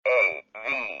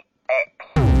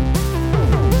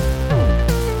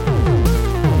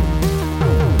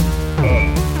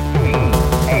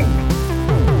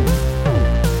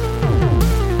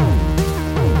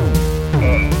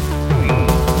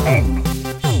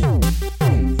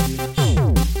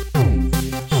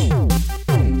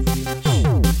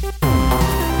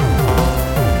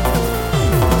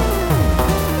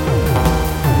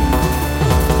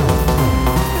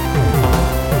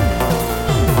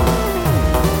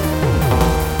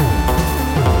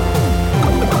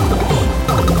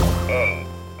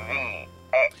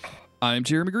I'm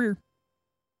Jeremy Greer.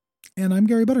 And I'm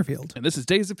Gary Butterfield. And this is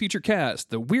Days of Future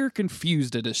Cast, the We're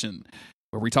Confused edition,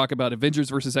 where we talk about Avengers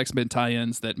vs. X-Men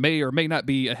tie-ins that may or may not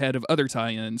be ahead of other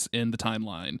tie-ins in the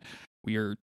timeline.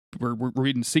 We're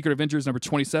reading Secret Avengers number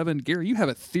 27. Gary, you have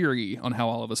a theory on how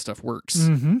all of this stuff works.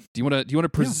 Mm-hmm. Do you want to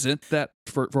present that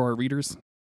for our readers?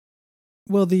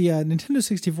 Well, the Nintendo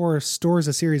 64 stores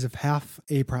a series of half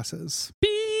A presses.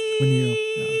 When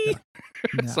you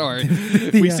sorry,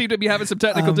 we seem to be having some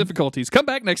technical difficulties. Come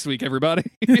back next week, everybody.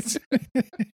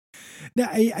 No,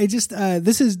 I just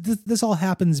this all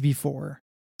happens before,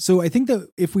 so I think that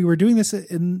if we were doing this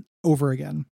over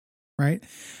again, right,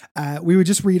 we would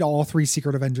just read all 3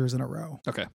 Secret Avengers in a row.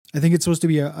 Okay, I think it's supposed to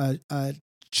be a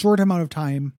short amount of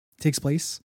time takes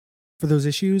place for those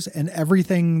issues, and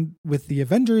everything with the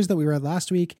Avengers that we read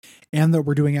last week and that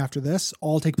we're doing after this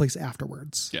all take place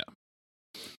afterwards. Yeah.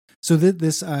 So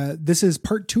this is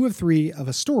part 2 of 3 of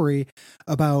a story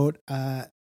about a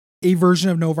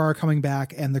version of Noh-Varr coming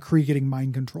back and the Kree getting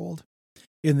mind controlled.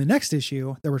 In the next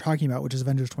issue that we're talking about, which is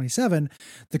Avengers 27,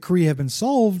 the Kree have been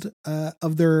solved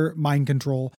of their mind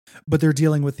control, but they're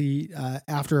dealing with the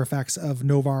after effects of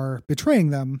Noh-Varr betraying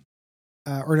them,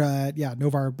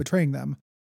 Noh-Varr betraying them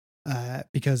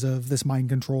because of this mind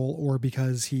control, or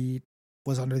because he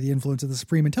was under the influence of the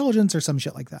Supreme Intelligence or some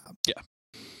shit like that. Yeah.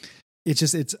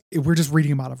 We're just reading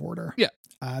them out of order. Yeah.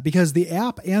 Because the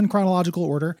app and chronological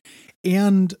order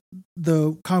and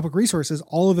the comic book resources,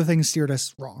 all of the things steered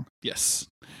us wrong. Yes.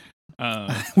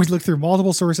 We looked through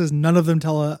multiple sources. None of them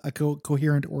tell a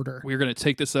coherent order. We're going to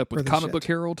take this up with Comic Book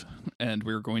Herald, and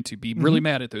we're going to be really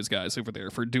mad at those guys over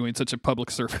there for doing such a public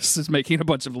service as making a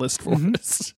bunch of lists for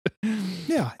us.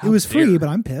 Yeah. It was free, but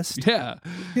I'm pissed. Yeah.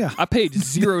 Yeah. I paid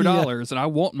 $0 and I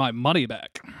want my money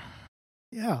back.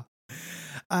 Yeah.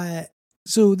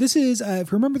 So this is,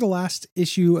 if you remember the last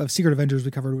issue of Secret Avengers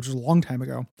we covered, which was a long time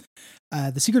ago,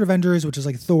 the Secret Avengers, which is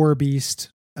like Thor,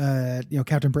 Beast,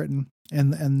 Captain Britain,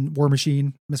 and War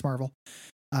Machine, Miss Marvel,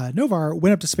 Noh-Varr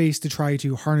went up to space to try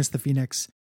to harness the Phoenix.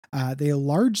 They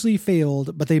largely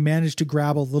failed, but they managed to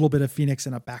grab a little bit of Phoenix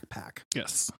in a backpack.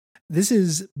 Yes. This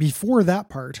is before that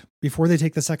part, before they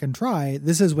take the second try.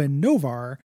 This is when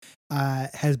Noh-Varr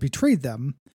has betrayed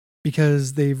them,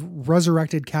 because they've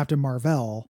resurrected Captain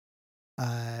Marvel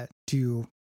to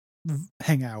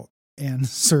hang out and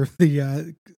serve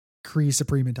the Kree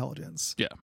Supreme Intelligence. Yeah.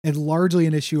 And largely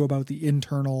an issue about the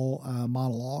internal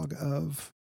monologue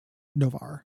of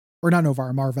Noh-Varr. Or not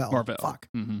Noh-Varr, Marvel. Fuck.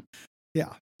 Mm-hmm.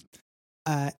 Yeah.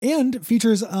 And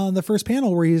features on the first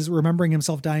panel where he's remembering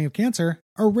himself dying of cancer,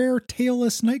 a rare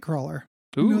tailless Nightcrawler.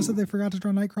 Ooh. You notice that they forgot to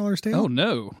draw Nightcrawler's tail? Oh,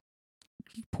 no.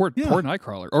 Poor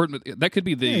Nightcrawler, or that could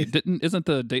be isn't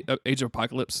the Age of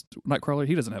Apocalypse Nightcrawler?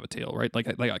 He doesn't have a tail, right?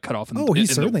 Like they got cut off in he in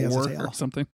certainly the war has a tail or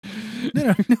something.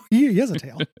 No, he has a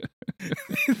tail.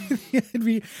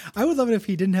 I would love it if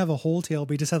he didn't have a whole tail,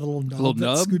 but he just had a little nub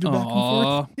that scooted back and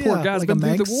forth. Poor guy's like been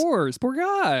through the wars. Poor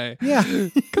guy. Yeah,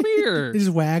 come here. He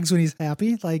just wags when he's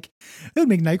happy. Like, it would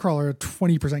make Nightcrawler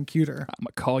 20% cuter. I'm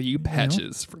gonna call you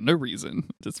Patches for no reason,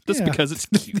 just because it's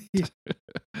cute.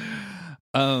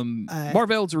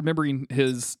 Marvel's remembering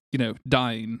his,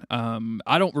 dying.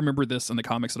 I don't remember this in the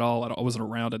comics at all. I wasn't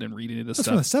around. I didn't read any of this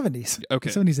stuff. From the 70s. Okay.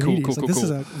 70s and 80s. This is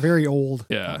a very old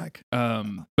comic.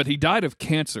 But he died of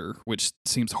cancer, which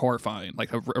seems horrifying.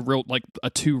 Like a real, like a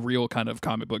too real kind of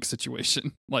comic book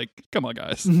situation. Like, come on,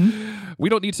 guys. Mm-hmm. We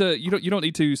don't need to, you don't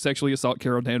need to sexually assault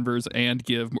Carol Danvers and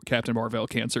give Captain Marvel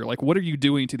cancer. Like, what are you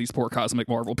doing to these poor cosmic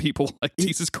Marvel people? Like,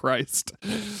 Jesus Christ.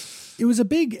 It was at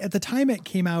the time it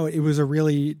came out, it was a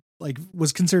really,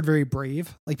 was considered very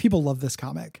brave. Like, people love this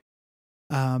comic.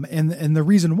 And the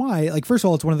reason why, first of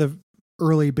all, it's one of the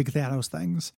early big Thanos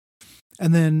things.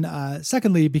 And then,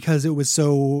 secondly, because it was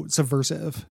so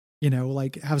subversive,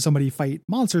 have somebody fight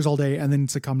monsters all day and then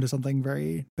succumb to something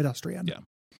very pedestrian. Yeah.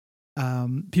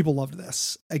 People loved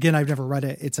this. Again, I've never read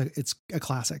it. It's a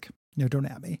classic, don't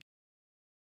at me.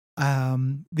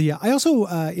 I also,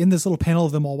 in this little panel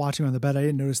of them all watching on the bed, I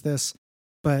didn't notice this,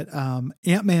 but,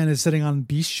 Ant-Man is sitting on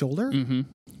Beast's shoulder. Mm-hmm.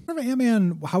 I don't know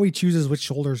Ant-Man, how he chooses which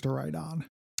shoulders to ride on.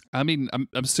 I mean, I'm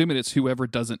assuming it's whoever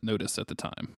doesn't notice at the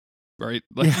time, right?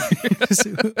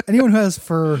 Anyone who has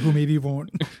fur who maybe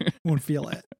won't feel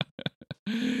it.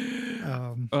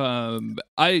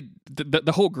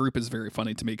 The whole group is very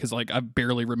funny to me because I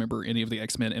barely remember any of the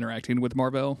X-Men interacting with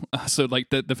Marvel. So the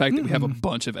fact that we have a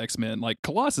bunch of X-Men,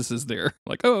 Colossus is there.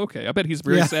 Oh, okay. I bet he's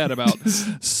very sad about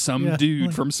some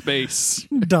dude from space.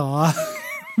 Duh.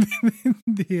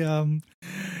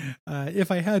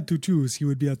 If I had to choose, he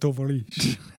would be a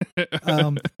Tovarish.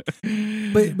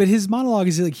 But his monologue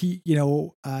is he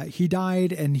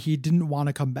died and he didn't want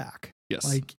to come back. Yes.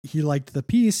 Like, he liked the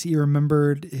peace. He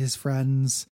remembered his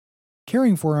friends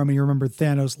caring for him. And he remembered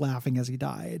Thanos laughing as he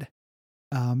died.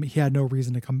 He had no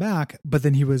reason to come back, but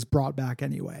then he was brought back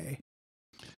anyway,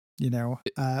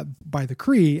 by the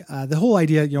Kree. The whole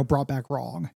idea, brought back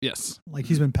wrong. Yes. Like,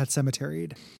 he's been pet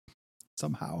cemeteried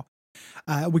somehow.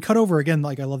 We cut over again.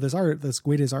 Like, I love this art, this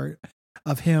Guedes art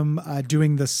of him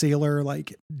doing the sailor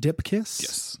like dip kiss.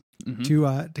 Yes.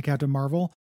 To Captain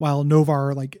Marvel, while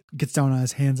Novar like gets down on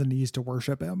his hands and knees to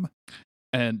worship him.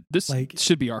 And this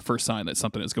should be our first sign that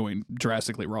something is going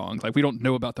drastically wrong. Like, we don't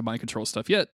know about the mind control stuff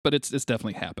yet, but it's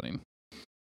definitely happening.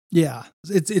 Yeah,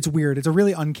 it's weird. It's a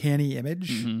really uncanny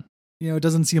image. It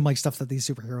doesn't seem like stuff that these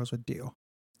superheroes would do.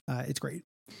 It's great.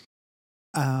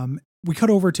 We cut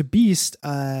over to Beast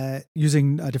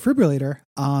using a defibrillator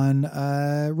on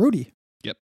Rhodey.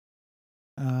 Yep.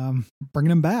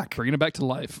 Bringing him back to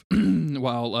life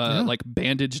while like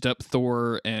bandaged up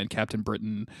Thor and Captain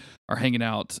Britain are hanging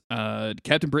out.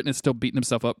 Captain Britain is still beating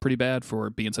himself up pretty bad for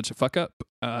being such a fuck up,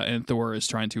 and Thor is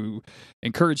trying to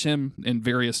encourage him in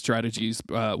various strategies,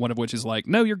 one of which is like,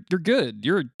 no, you're good,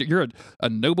 you're a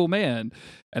noble man.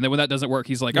 And then when that doesn't work,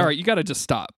 he's like, all right, you gotta just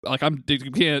stop. Like,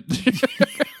 you can't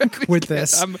with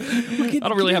this. I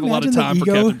don't really have a lot of time for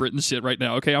Captain Britain shit right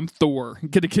now. Okay, I'm Thor.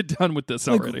 Get done with this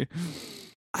already.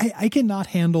 I cannot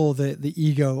handle the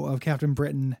ego of Captain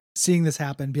Britain seeing this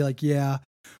happen, be like, yeah,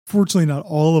 fortunately not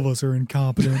all of us are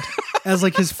incompetent. As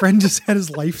like his friend just had his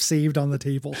life saved on the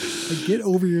table. Like, get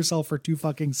over yourself for 2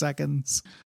 fucking seconds.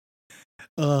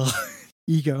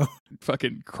 Ego.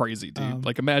 Fucking crazy, dude.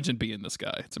 Like, imagine being this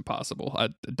guy. It's impossible. I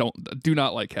do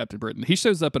not like Captain Britain. He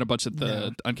shows up in a bunch of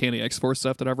the Uncanny X-Force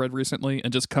stuff that I've read recently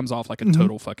and just comes off like a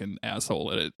total fucking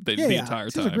asshole the entire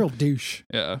time. He's a real douche.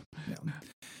 Yeah.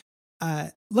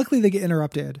 Luckily they get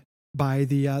interrupted by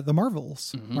the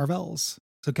Marvels. Mm-hmm. Marvels.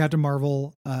 So Captain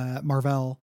Marvel,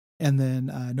 Marvel, and then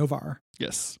Novar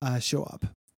show up,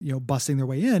 busting their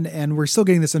way in, and we're still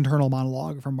getting this internal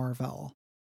monologue from Marvel,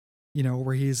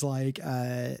 where he's like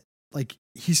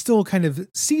he still kind of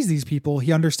sees these people,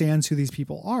 he understands who these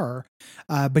people are,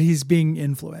 but he's being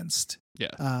influenced.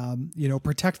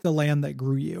 Protect the land that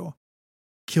grew you,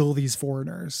 kill these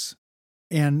foreigners.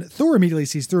 And Thor immediately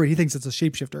sees through it. He thinks it's a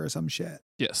shapeshifter or some shit.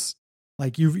 Yes.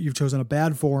 Like, you've chosen a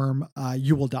bad form.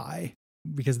 You will die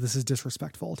because this is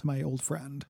disrespectful to my old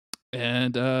friend.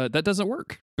 And that doesn't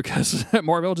work because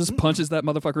Marvel just punches that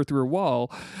motherfucker through a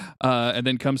wall and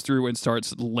then comes through and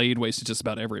starts laying waste to just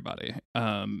about everybody.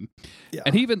 And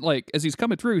he even, like, as he's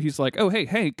coming through, he's like, oh, hey,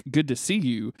 Hank, good to see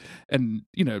you. And,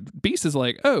 Beast is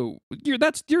like, oh,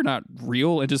 you're not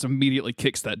real, and just immediately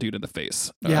kicks that dude in the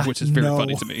face, which is very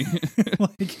funny to me.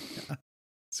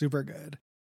 Super good.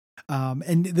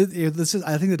 And this is,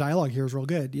 I think the dialogue here is real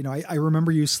good. I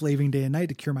remember you slaving day and night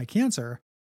to cure my cancer,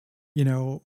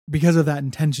 because of that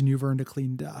intention, you've earned a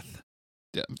clean death.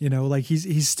 Yeah. Like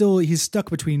he's stuck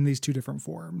between these two different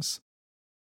forms.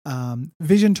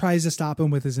 Vision tries to stop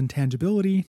him with his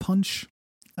intangibility punch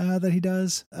that he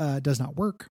does not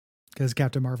work because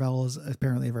Captain Marvel is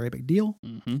apparently a very big deal.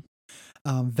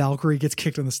 Valkyrie gets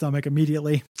kicked in the stomach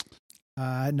immediately,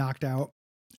 knocked out.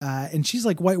 And she's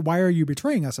like, why are you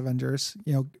betraying us, Avengers?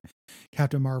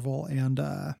 Captain Marvel and,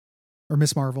 or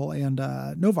Miss Marvel and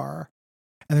Novar.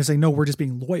 And they're saying, no, we're just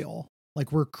being loyal.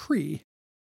 Like, we're Kree.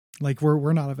 Like,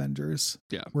 we're not Avengers.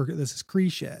 Yeah. This is Kree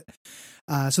shit.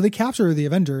 So they capture the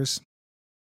Avengers,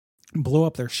 blow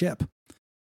up their ship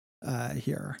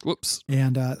here. Whoops.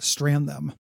 And strand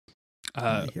them.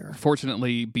 Here.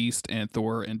 Fortunately, Beast and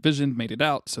Thor and Vision made it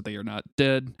out, so they are not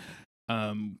dead.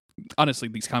 Honestly,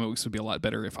 these comic books would be a lot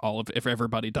better if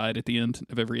everybody died at the end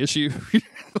of every issue.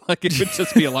 Like, it would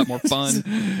just be a lot more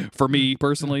fun for me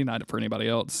personally, not for anybody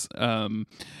else. And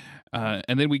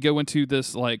then we go into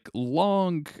this like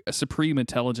long Supreme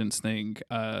Intelligence thing.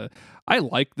 I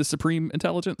like the Supreme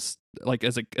Intelligence, like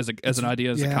as an idea,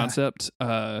 as a concept.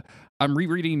 I'm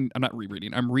reading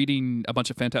a bunch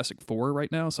of Fantastic Four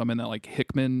right now, so I'm in that like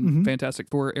Hickman Fantastic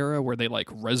Four era where they like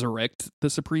resurrect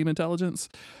the Supreme Intelligence.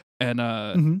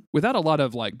 And without a lot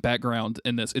of like background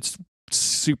in this, it's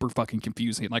super fucking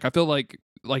confusing. Like, I feel like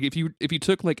if you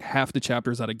took like half the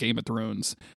chapters out of Game of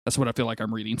Thrones, that's what I feel like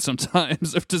I'm reading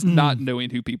sometimes, of just not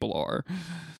knowing who people are.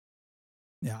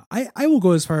 Yeah, I will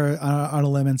go as far on a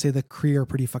limb and say the Kree are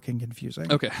pretty fucking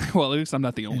confusing. Okay, well, at least I'm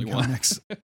not the only one.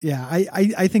 Yeah,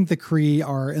 I think the Kree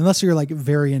are, unless you're like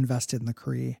very invested in the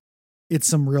Kree, it's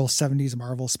some real 70s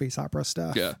Marvel space opera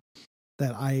stuff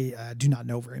that I do not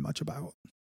know very much about.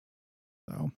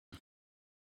 So,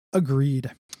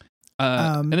 agreed.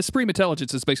 And the Supreme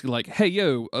Intelligence is basically like, hey,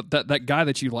 yo, that guy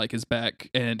that you like is back,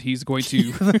 and he's going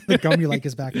to... the gum you like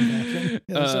is back in action.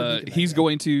 Yeah, he's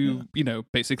going to,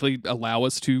 basically allow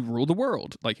us to rule the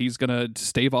world. Like, he's going to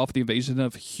stave off the invasion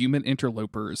of human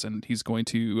interlopers, and he's going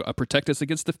to protect us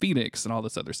against the Phoenix and all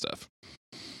this other stuff.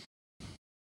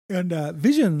 And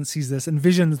Vision sees this, and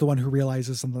Vision is the one who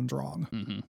realizes something's wrong.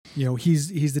 Mm-hmm.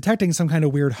 He's detecting some kind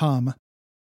of weird hum,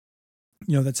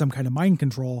 that's some kind of mind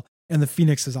control, and the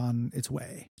Phoenix is on its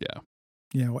way. Yeah.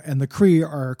 And the Kree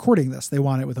are courting this. They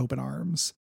want it with open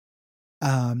arms.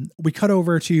 We cut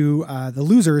over to the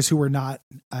losers who were not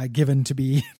given to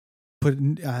be put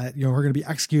in, who are going to be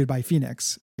executed by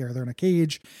Phoenix. Here, they're in a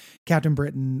cage. Captain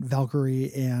Britain,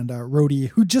 Valkyrie, and Rhodey,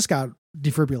 who just got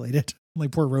defibrillated.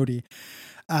 Like, poor Rhodey.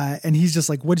 And he's just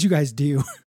like, what did you guys do?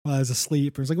 While I was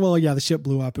asleep. It was like, well, yeah, the ship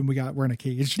blew up and we're in a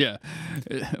cage. Yeah.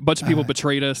 A bunch of people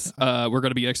betrayed us. We're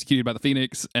going to be executed by the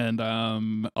Phoenix. And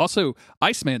also,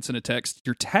 Iceman sent a text,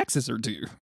 your taxes are due.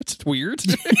 It's weird.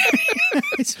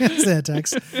 Iceman sent a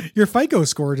text. Your FICO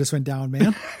score just went down,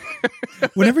 man.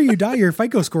 Whenever you die, your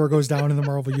FICO score goes down in the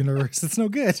Marvel universe. It's no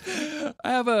good. I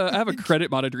have a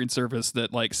credit monitoring service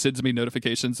that like sends me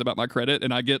notifications about my credit,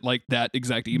 and I get like that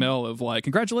exact email of like,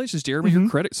 congratulations, Jeremy, your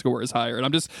credit score is higher. And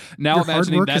I'm just now your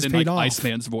imagining that in like off.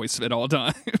 Iceman's voice at all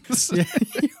times. Yeah,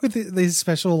 with the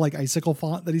special like icicle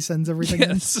font that he sends everything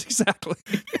yes, in. Exactly.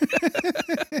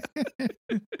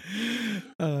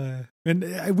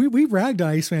 And we ragged on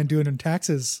Iceman doing in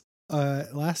taxes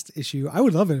last issue. I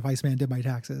would love it if Iceman did my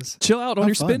taxes. Chill out on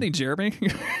your spending, Jeremy.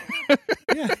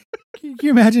 Yeah. Can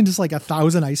you imagine just like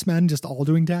 1,000 Icemen just all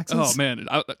doing taxes? Oh man,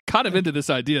 I'm kind of into this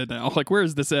idea now. Like, where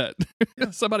is this at?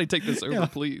 Somebody take this over,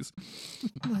 please.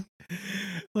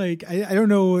 Like, I don't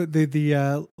know I'm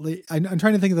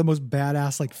trying to think of the most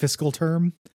badass like fiscal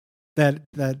term that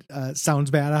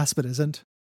sounds badass but isn't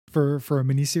for a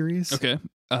miniseries. Okay,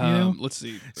 let's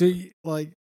see. So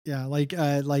like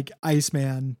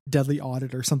Iceman, Deadly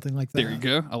Audit, or something like that. There you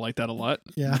go. I like that a lot.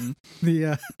 Yeah.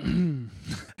 Mm-hmm.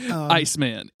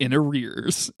 Iceman in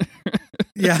arrears.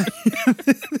 Yeah.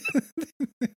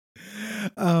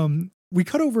 We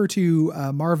cut over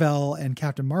to Marvel and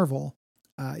Captain Marvel,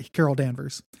 Carol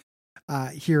Danvers,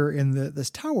 here in this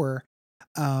tower,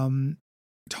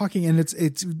 talking, and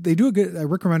it's they do a good.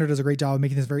 Rick Remender does a great job of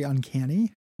making this very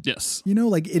uncanny. Yes,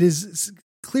 like it is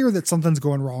clear that something's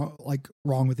going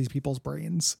wrong with these people's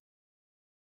brains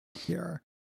here.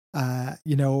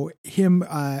 Carol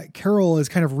is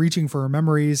kind of reaching for her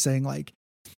memories, saying like,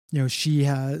 she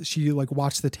like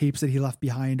watched the tapes that he left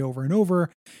behind over and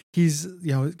over. He's,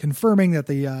 confirming that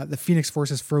the Phoenix Force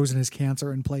has frozen his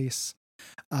cancer in place.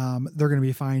 They're going to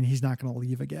be fine. He's not going to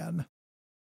leave again.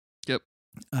 Yep.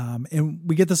 And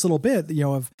we get this little bit,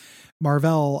 of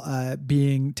Marvel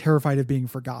being terrified of being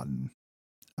forgotten.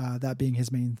 That being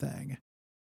his main thing.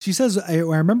 She says, I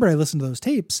remember I listened to those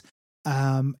tapes.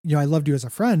 I loved you as a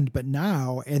friend, but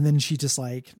now, and then she just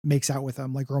like makes out with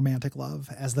him like romantic love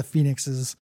as the Phoenix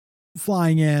is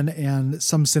flying in and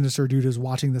some sinister dude is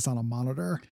watching this on a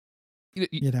monitor.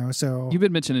 So you've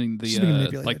been mentioning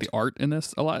the like the art in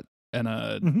this a lot.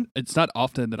 And it's not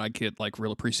often that I get like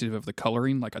real appreciative of the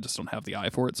coloring. Like I just don't have the eye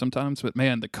for it sometimes. But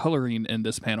man, the coloring in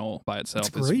this panel by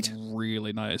itself is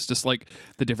really nice. Just like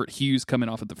the different hues coming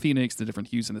off of the Phoenix, the different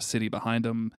hues in the city behind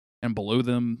them and below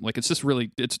them. Like it's just a really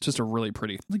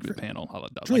pretty panel.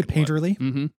 It's really painterly.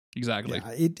 Mm-hmm. Exactly.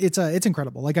 Yeah, it's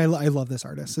incredible. Like I love this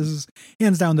artist. This is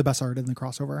hands down the best art in the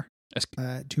crossover.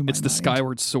 It's the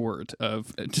Skyward Sword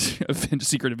of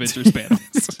Secret Adventures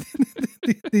panels.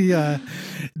 the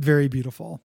very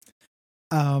beautiful.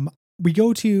 We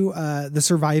go to the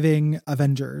surviving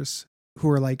Avengers who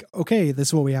are like, okay, this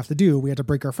is what we have to do. We have to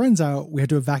break our friends out. We have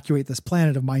to evacuate this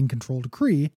planet of mind controlled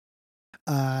Kree.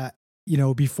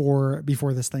 Before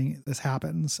this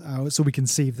happens, so we can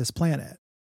save this planet.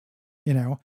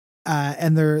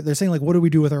 And they're saying like, what do we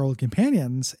do with our old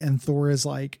companions? And Thor is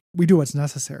like, we do what's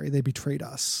necessary. They betrayed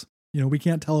us. We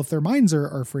can't tell if their minds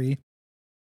are free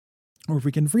or if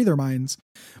we can free their minds,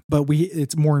 but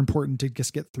it's more important to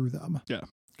just get through them. Yeah.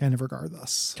 Kind of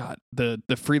regardless. God, the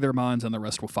free their minds and the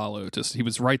rest will follow. Just, he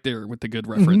was right there with the good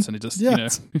reference and it just,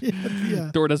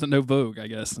 Thor doesn't know Vogue, I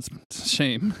guess. It's a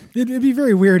shame. It'd be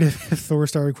very weird if Thor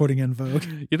started quoting in Vogue.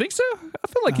 You think so? I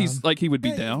feel like he would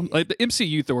be down. Like the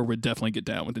MCU Thor would definitely get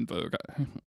down within Vogue.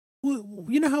 Well,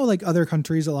 you know how like other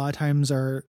countries a lot of times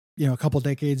are, a couple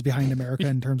decades behind America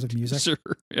in terms of music.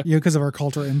 Sure. Yeah. Because of our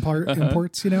cultural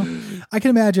imports, I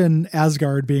can imagine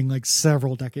Asgard being like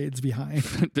several decades behind.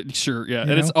 Sure. Yeah.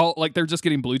 And it's all like, they're just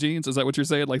getting blue jeans. Is that what you're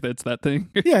saying? Like that's that thing?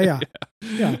 Yeah.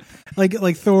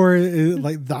 Like Thor,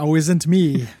 like thou isn't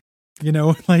me. you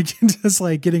know, like just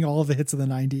like getting all the hits of the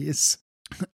 90s.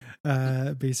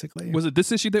 Basically. Was it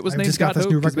this issue that was I've named just got God this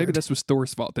Hope? new 'Cause maybe record. this was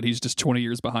Thor's fault that he's just 20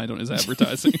 years behind on his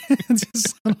advertising.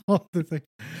 Just all the thing.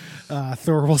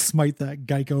 Thor will smite that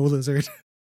Geico lizard.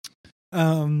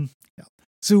 Yeah.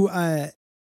 So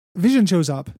Vision shows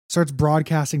up, starts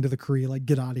broadcasting to the Kree, like,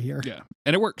 get out of here. Yeah,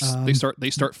 and it works. They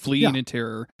start fleeing in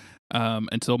terror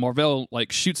until Mar-Vell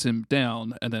like shoots him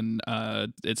down, and then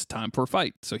it's time for a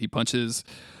fight. So he punches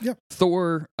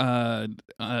Thor.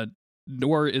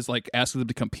 Nor is like asking them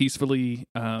to come peacefully,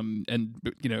 and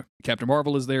you know Captain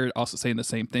Marvel is there also saying the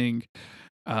same thing.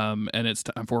 And it's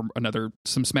time for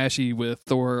some smashy with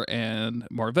Thor and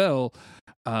Mar-Vell.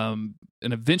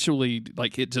 And eventually,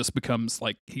 like, it just becomes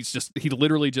like he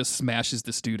literally just smashes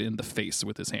this dude in the face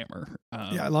with his hammer.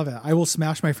 Yeah, I love it. I will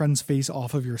smash my friend's face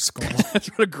off of your skull. That's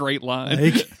what a great line.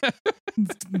 Like,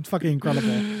 it's fucking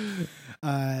incredible.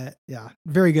 Yeah,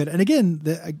 very good. And again,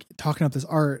 talking up this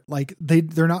art, like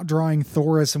they're not drawing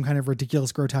Thor as some kind of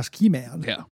ridiculous, grotesque He-Man.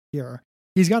 Yeah, here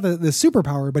he's got the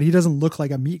superpower, but he doesn't look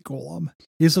like a meat golem.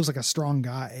 He just looks like a strong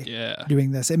guy. Yeah,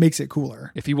 doing this, it makes it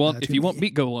cooler. If you want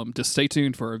Meat Golem, just stay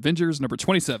tuned for Avengers number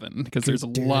 27 because there's a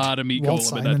lot of Meat Walt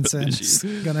Golem in that Simonson's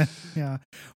issue. Gonna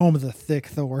home of the thick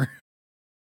Thor.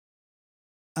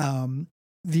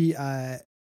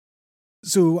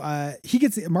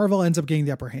 Marvel ends up getting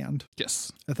the upper hand.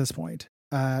 Yes. At this point,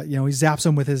 he zaps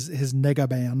him with his nega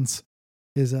bands,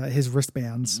 his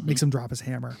wristbands, makes him drop his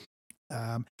hammer.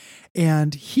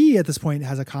 And he at this point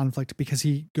has a conflict because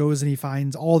he goes and he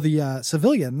finds all the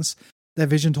civilians that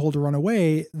Vision told to run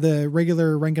away. The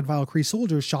regular rank and file Kree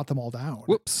soldiers shot them all down.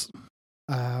 Whoops.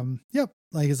 Yep.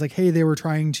 Like, it's like, hey, they were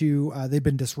trying to, they've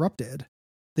been disrupted.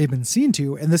 They've been seen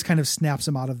to, and this kind of snaps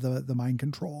them out of the mind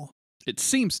control. It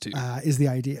seems to is the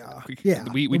idea. Yeah.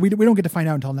 We don't get to find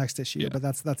out until next issue, but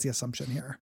that's the assumption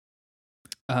here.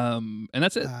 And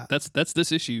that's it. That's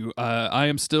this issue. I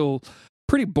am still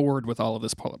pretty bored with all of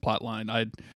this plot line.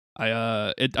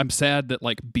 I'm sad that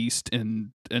like Beast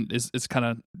and is kind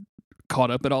of caught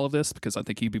up at all of this because I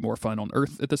think he'd be more fun on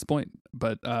Earth at this point.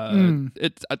 But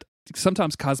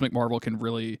sometimes Cosmic Marvel can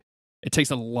really, it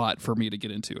takes a lot for me to get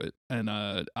into it. And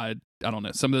I don't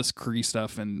know, some of this Kree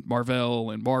stuff and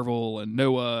Mar-Vell and Marvel and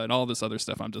Noah and all this other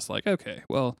stuff, I'm just like, okay,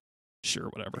 well, sure,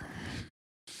 whatever.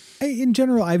 In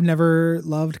general, I've never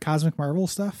loved Cosmic Marvel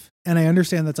stuff, and I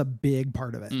understand that's a big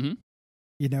part of it. Mm-hmm.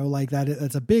 You know, like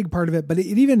that's a big part of it. But it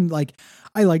even like,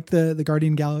 I like the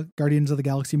Guardians of the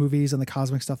Galaxy movies and the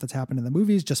cosmic stuff that's happened in the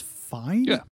movies just fine.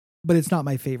 Yeah. But it's not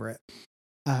my favorite.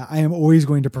 I am always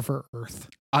going to prefer Earth.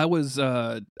 I was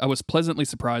pleasantly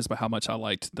surprised by how much I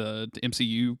liked the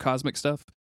MCU cosmic stuff,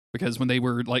 because when they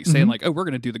were like saying like, oh, we're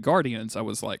going to do the Guardians, I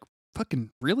was like, fucking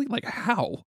really? Like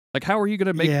how? Like, how are you going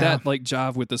to make that like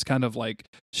jive with this kind of like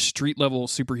street level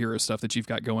superhero stuff that you've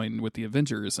got going with the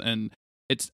Avengers? And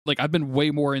it's like, I've been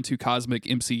way more into cosmic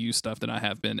MCU stuff than I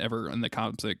have been ever in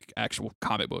the actual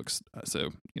comic books.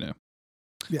 So, you know.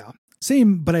 Yeah.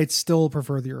 Same, but I'd still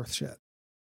prefer the Earth shit.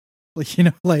 Like, you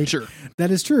know, like, sure,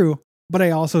 that is true. But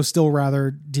I also still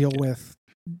rather deal with,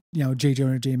 J.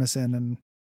 Jonah Jameson and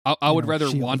I would rather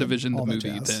Shield WandaVision the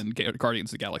movie than Guardians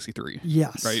of the Galaxy 3.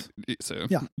 Yes. Right? So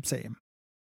yeah, same.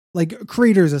 Like,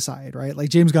 creators aside, right? Like,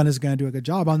 James Gunn is going to do a good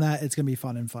job on that. It's going to be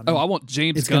fun and fun. Oh, I want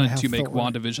James Gunn to make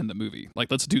WandaVision the movie. Like,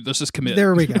 let's just commit.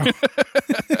 There we go.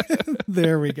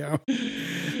 There we go.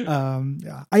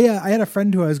 Yeah. I had a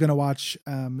friend who I was going to watch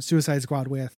Suicide Squad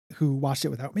with, who watched it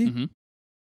without me,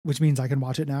 which means I can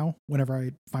watch it now whenever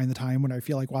I find the time when I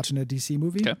feel like watching a DC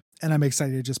movie. Okay. And I'm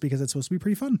excited just because it's supposed to be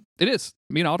pretty fun. It is.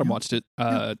 Me and Autumn watched it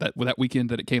that weekend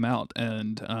that it came out,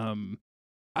 and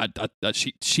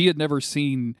she had never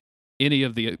seen any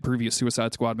of the previous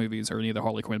Suicide Squad movies or any of the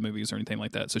Harley Quinn movies or anything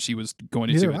like that. So she was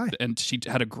going into it, and she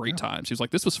had a great time. She was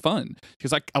like, this was fun. She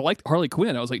was like, I liked Harley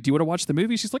Quinn. I was like, do you want to watch the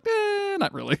movie? She's like,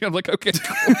 not really. I'm like, okay,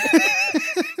 cool.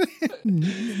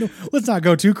 No, let's not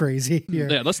go too crazy here.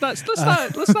 Yeah, let's not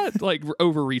like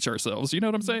overreach ourselves. You know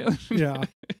what I'm saying? Yeah.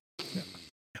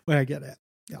 Well, I get it.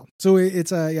 Yeah. So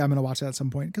it's I'm gonna watch that at some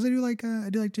point because I do like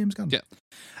James Gunn. Yeah.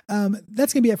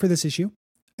 That's gonna be it for this issue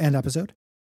and episode.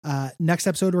 Next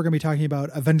episode, we're going to be talking about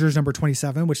Avengers number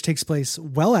 27, which takes place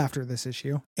well after this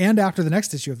issue and after the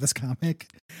next issue of this comic,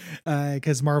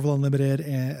 because Marvel Unlimited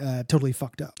totally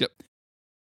fucked up. Yep.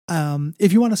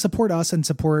 If you want to support us and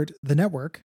support the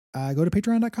network, go to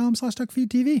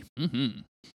patreon.com/duckfeedtv. Mm-hmm.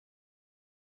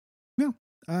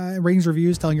 Yeah. Ratings,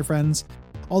 reviews, telling your friends,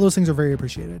 all those things are very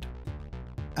appreciated.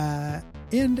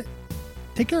 And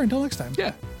take care until next time.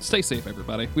 Yeah. Stay safe,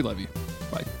 everybody. We love you.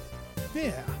 Bye.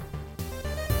 Yeah.